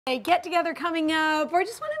A get-together coming up, or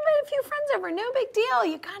just want to invite a few friends over. No big deal.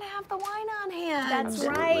 You gotta have the wine on hand. That's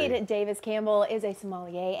right. Davis Campbell is a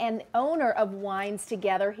sommelier and owner of Wines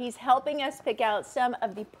Together. He's helping us pick out some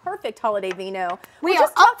of the perfect holiday vino. We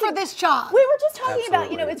are up for this job. We were just talking about,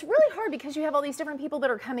 you know, it's really hard because you have all these different people that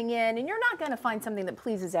are coming in, and you're not going to find something that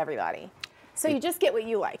pleases everybody. So you just get what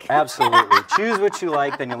you like. Absolutely. Choose what you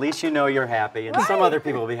like, then at least you know you're happy, and some other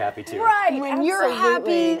people will be happy too. Right. When you're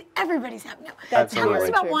happy, everybody's happy. No, That's tell us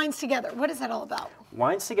about true. Wines Together. What is that all about?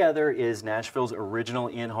 Wines Together is Nashville's original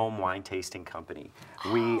in-home wine tasting company.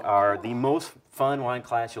 We are the most fun wine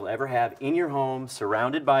class you'll ever have in your home,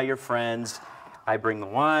 surrounded by your friends. I bring the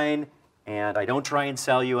wine, and I don't try and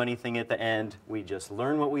sell you anything at the end. We just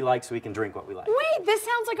learn what we like so we can drink what we like. Wait, this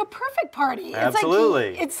sounds like a perfect party.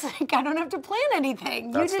 Absolutely. It's like I don't have to plan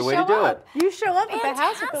anything. That's you just the way show to do up. it. You show up at the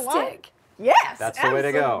house with the wine. Fantastic. Yes, That's the way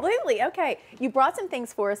to go. Absolutely. Okay, you brought some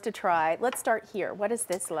things for us to try. Let's start here. What is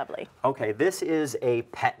this lovely? Okay, this is a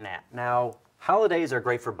pet nat. Now, holidays are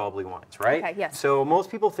great for bubbly wines, right? Okay, yes. So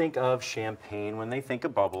most people think of champagne when they think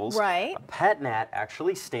of bubbles. Right. A pet nat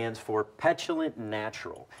actually stands for petulant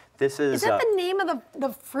natural. This is that the name of the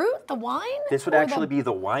fruit, the wine? This would actually be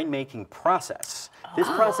the winemaking process. This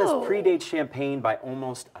process predates champagne by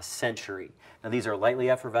almost a century. Now these are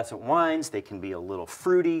lightly effervescent wines. They can be a little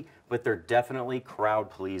fruity, but they're definitely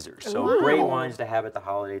crowd pleasers. So great wines to have at the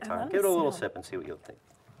holiday time. Give it a little sip and see what you'll think.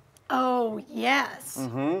 Oh, yes.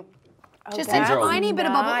 Mm-hmm. Just Okay. a tiny bit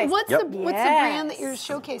of bubble. What's the brand that you're Yes.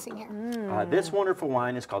 showcasing here? This wonderful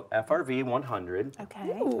wine is called FRV 100.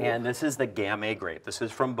 Okay. And this is the Gamay grape. This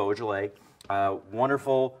is from Beaujolais.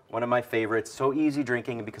 Wonderful, one of my favorites. So easy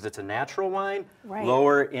drinking because it's a natural wine. Right.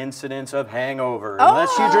 Lower incidence of hangover.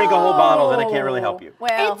 Unless you drink a whole bottle, then it can't really help you.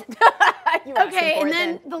 Well, you Okay, and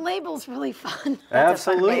then the label's really fun.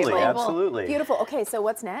 Absolutely, label. absolutely. Beautiful. Okay, so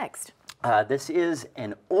what's next? This is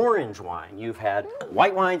an orange wine. You've had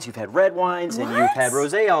white wines, you've had red wines, and you've had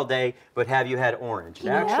rosé all day, but have you had orange? It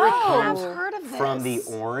actually I've comes heard of this. from the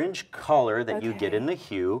orange color that you get in the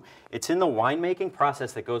hue. It's in the winemaking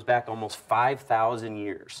process that goes back almost 5,000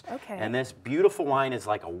 years. Okay. And this beautiful wine is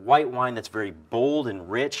like a white wine that's very bold and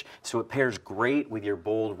rich, so it pairs great with your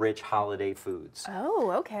bold, rich holiday foods.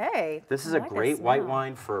 Oh, okay. This is a great white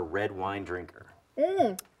wine for a red wine drinker.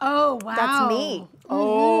 Oh, wow. That's me.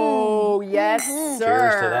 Oh, yes,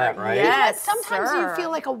 sir. Cheers to that, right? Yes, Sometimes sir. you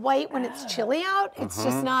feel like a white when it's chilly out. It's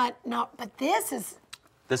just not, but this is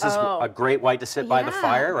This is a great white to sit by the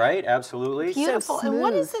fire, right? Absolutely. beautiful. And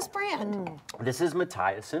what is this brand? This is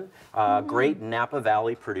Mathiasen, a great Napa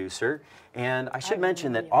Valley producer. And I should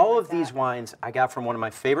mention that all of these wines I got from one of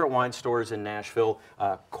my favorite wine stores in Nashville,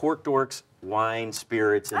 Cork Dorks Wine,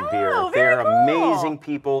 Spirits, and Beer. very They're cool. amazing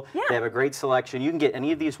people. They have a great selection. You can get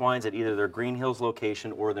any of these wines at either their Green Hills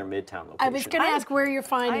location or their Midtown location. I was going to ask where you're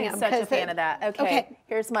finding I'm them. such a fan of that. Okay,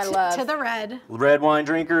 here's my love. To the red. Red wine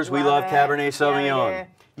drinkers, we love it. Cabernet Sauvignon. Yeah.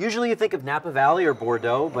 Usually you think of Napa Valley or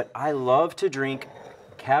Bordeaux, but I love to drink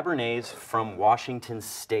Cabernets from Washington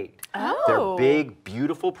State. They're big,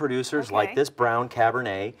 beautiful producers like this brown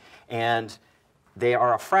Cabernet, and they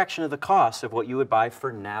are a fraction of the cost of what you would buy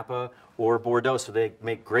for Napa or Bordeaux, so they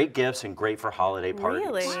make great gifts and great for holiday parties.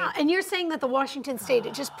 Really? Wow. And you're saying that the Washington State,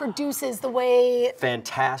 it just produces the way...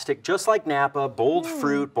 Fantastic, just like Napa, bold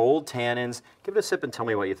fruit, bold tannins. Give it a sip and tell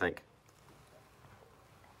me what you think.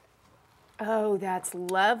 Oh, that's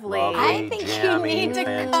lovely. I think jammy, you need to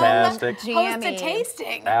fantastic. come host a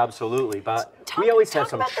tasting. Absolutely, but we always have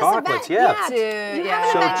some about this chocolates, event. Dude,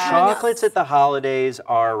 have So an event chocolates at the holidays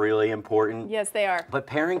are really important. Yes, they are. But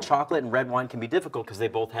pairing chocolate and red wine can be difficult because they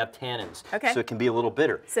both have tannins. Okay. So it can be a little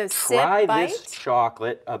bitter. So try sip, bite? this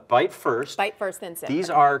chocolate, bite first. Bite first, then sip. These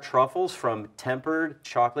are truffles from Tempered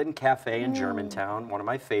Chocolate and Cafe in Germantown, one of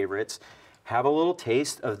my favorites. Have a little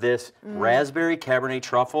taste of this raspberry Cabernet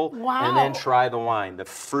truffle, and then try the wine. The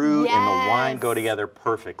fruit and the wine go together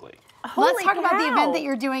perfectly. Let's talk about the event that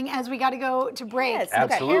you're doing as we got to go to break. Yes,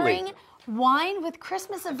 absolutely. Pairing wine with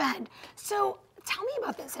Christmas event. So tell me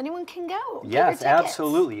about this. Anyone can go. Get your Yes, tickets.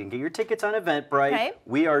 absolutely. You can get your tickets on Eventbrite. Okay.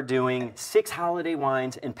 We are doing 6 holiday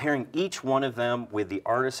wines and pairing each one of them with the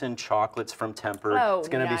artisan chocolates from Tempered. Oh, it's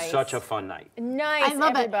going to be nice. such a fun night. Nice, I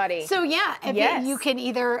love everybody. it. So yeah, if you can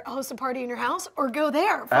either host a party in your house or go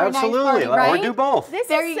there for Absolutely. a nice party, right? Or do both. This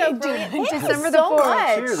There is you so go. brilliant. Thank December you the so 4th.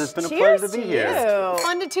 much. Cheers. It's been a Cheers pleasure to be to here. you.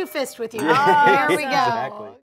 Fun to two fist with you. Yeah. There we go. Exactly.